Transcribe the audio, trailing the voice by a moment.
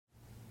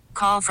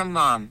Call from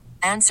mom.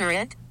 Answer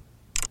it.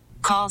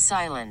 Call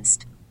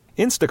silenced.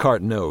 Instacart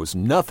knows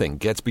nothing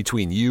gets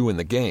between you and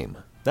the game.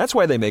 That's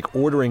why they make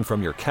ordering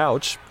from your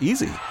couch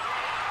easy.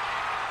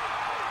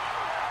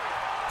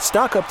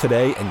 Stock up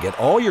today and get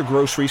all your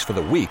groceries for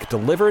the week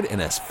delivered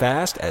in as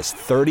fast as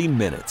 30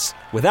 minutes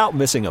without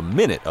missing a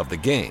minute of the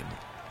game.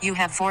 You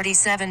have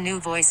 47 new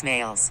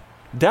voicemails.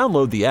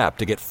 Download the app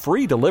to get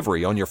free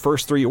delivery on your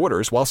first 3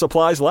 orders while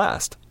supplies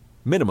last.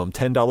 Minimum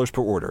 $10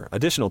 per order.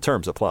 Additional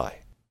terms apply.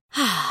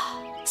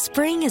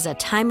 Spring is a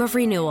time of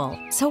renewal,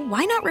 so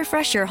why not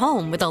refresh your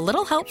home with a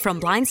little help from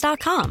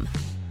Blinds.com?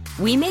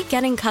 We make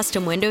getting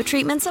custom window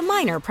treatments a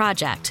minor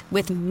project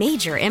with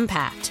major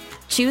impact.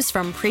 Choose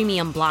from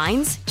premium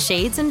blinds,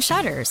 shades, and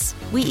shutters.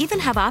 We even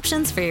have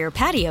options for your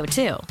patio,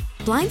 too.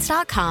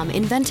 Blinds.com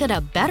invented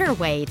a better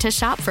way to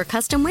shop for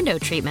custom window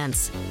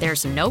treatments.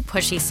 There's no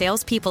pushy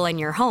salespeople in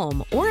your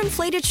home or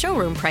inflated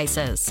showroom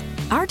prices.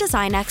 Our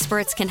design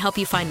experts can help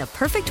you find the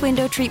perfect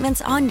window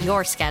treatments on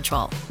your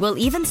schedule. We'll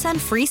even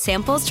send free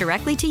samples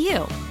directly to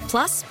you.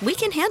 Plus, we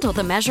can handle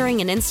the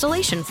measuring and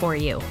installation for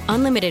you.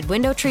 Unlimited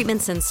window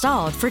treatments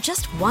installed for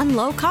just one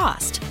low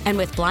cost. And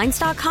with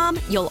Blinds.com,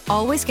 you'll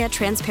always get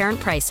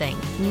transparent pricing.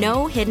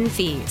 No hidden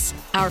fees.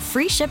 Our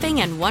free shipping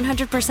and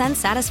 100%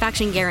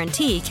 satisfaction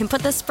guarantee can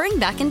put the spring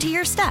back into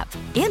your step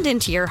and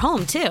into your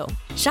home, too.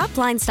 Shop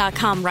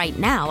Blinds.com right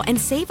now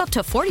and save up to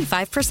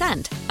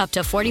 45%. Up to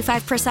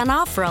 45%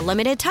 off for a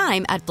limited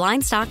time at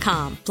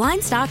Blinds.com.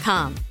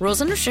 Blinds.com. Rules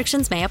and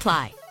restrictions may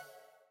apply.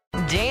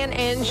 Dan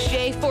and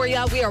Shay for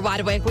you. We are wide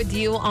awake with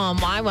you on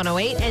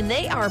Y108, and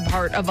they are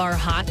part of our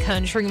Hot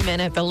Country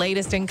Minute, the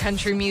latest in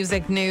country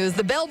music news.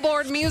 The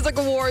Billboard Music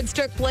Awards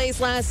took place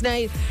last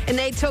night, and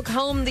they took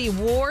home the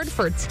award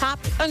for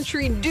Top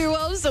Country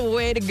Duo, so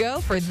way to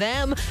go for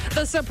them.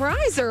 The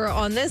surpriser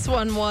on this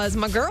one was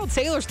my girl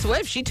Taylor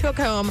Swift. She took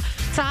home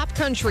Top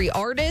Country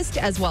Artist,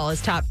 as well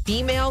as Top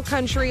Female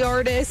Country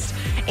Artist,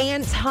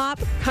 and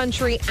Top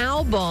Country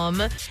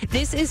Album.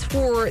 This is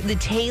for the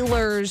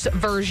Taylor's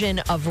version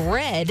of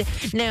Red.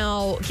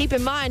 Now, keep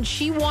in mind,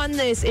 she won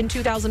this in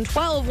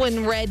 2012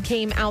 when Red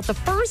came out the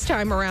first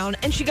time around,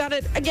 and she got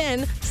it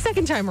again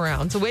second time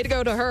around. So way to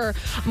go to her.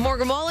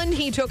 Morgan Wallen,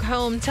 he took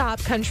home Top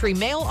Country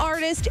Male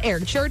Artist.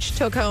 Eric Church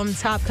took home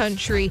Top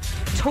Country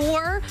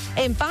Tour.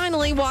 And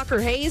finally,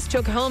 Walker Hayes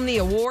took home the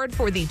award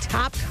for the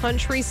Top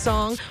Country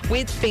Song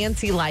with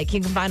Fancy Like.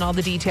 You can find all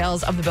the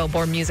details of the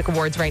Billboard Music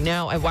Awards right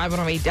now at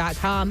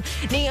Y108.com.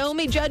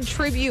 Naomi Judd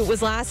tribute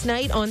was last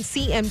night on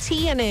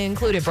CMT, and it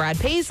included Brad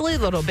Paisley,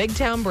 Little Big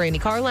Town,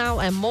 Brandi Carlile,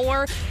 and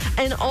more.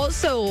 And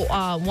also,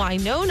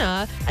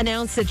 Winona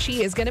announced that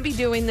she is going to be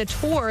doing the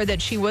tour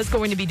that she was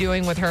going to be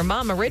doing with her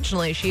mom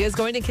originally. She is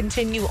going to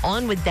continue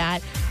on with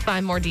that.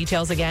 Find more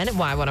details again at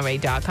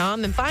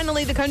Y108.com. And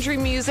finally, the Country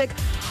Music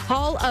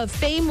Hall of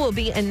Fame will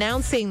be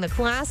announcing the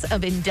class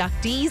of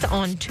inductees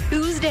on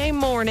Tuesday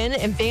morning,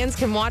 and fans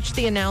can watch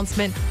the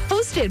announcement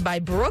hosted by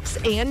Brooks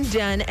and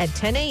Dunn at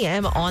 10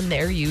 a.m. on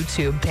their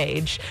YouTube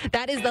page.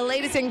 That is the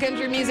latest in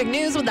country music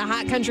news with the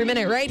Hot Country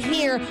Minute right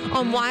here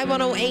on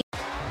Y108.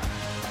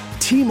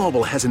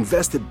 T-Mobile has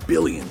invested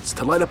billions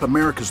to light up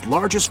America's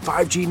largest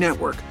 5G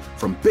network,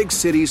 from big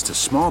cities to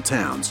small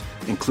towns,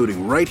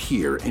 including right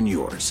here in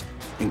yours.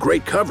 And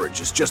great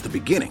coverage is just the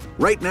beginning.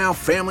 Right now,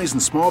 families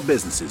and small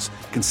businesses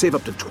can save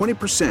up to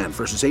 20%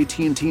 versus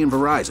AT&T and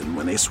Verizon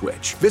when they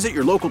switch. Visit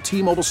your local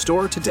T-Mobile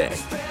store today.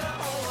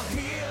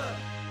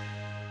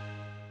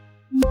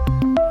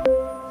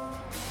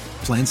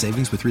 Plan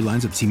savings with 3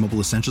 lines of T-Mobile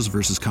Essentials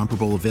versus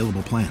comparable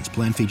available plans.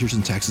 Plan features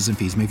and taxes and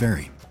fees may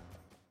vary.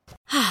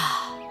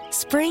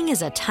 Spring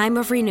is a time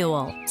of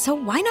renewal, so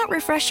why not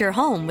refresh your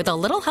home with a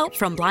little help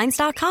from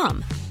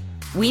Blinds.com?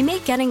 We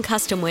make getting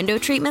custom window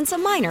treatments a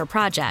minor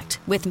project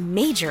with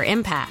major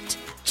impact.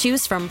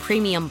 Choose from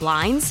premium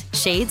blinds,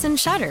 shades, and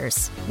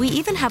shutters. We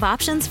even have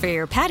options for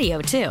your patio,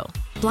 too.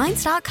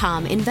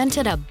 Blinds.com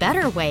invented a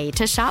better way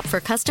to shop for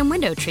custom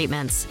window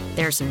treatments.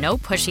 There's no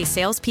pushy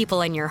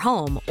salespeople in your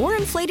home or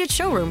inflated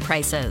showroom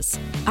prices.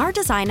 Our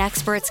design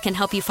experts can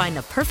help you find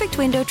the perfect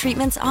window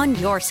treatments on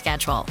your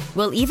schedule.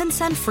 We'll even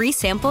send free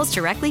samples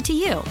directly to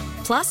you.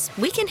 Plus,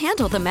 we can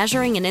handle the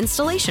measuring and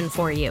installation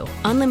for you.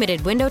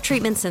 Unlimited window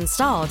treatments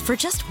installed for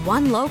just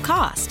one low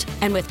cost.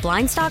 And with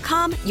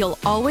Blinds.com, you'll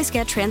always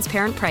get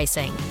transparent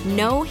pricing.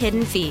 No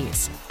hidden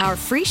fees. Our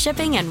free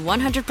shipping and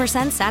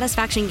 100%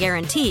 satisfaction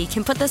guarantee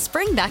can put the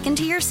spring back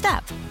into your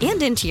step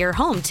and into your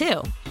home,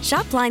 too.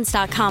 Shop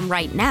Blinds.com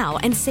right now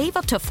and save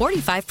up to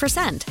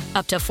 45%.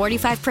 Up to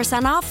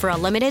 45% off for a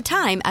limited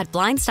time at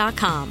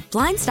Blinds.com.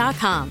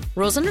 Blinds.com.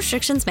 Rules and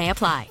restrictions may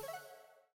apply.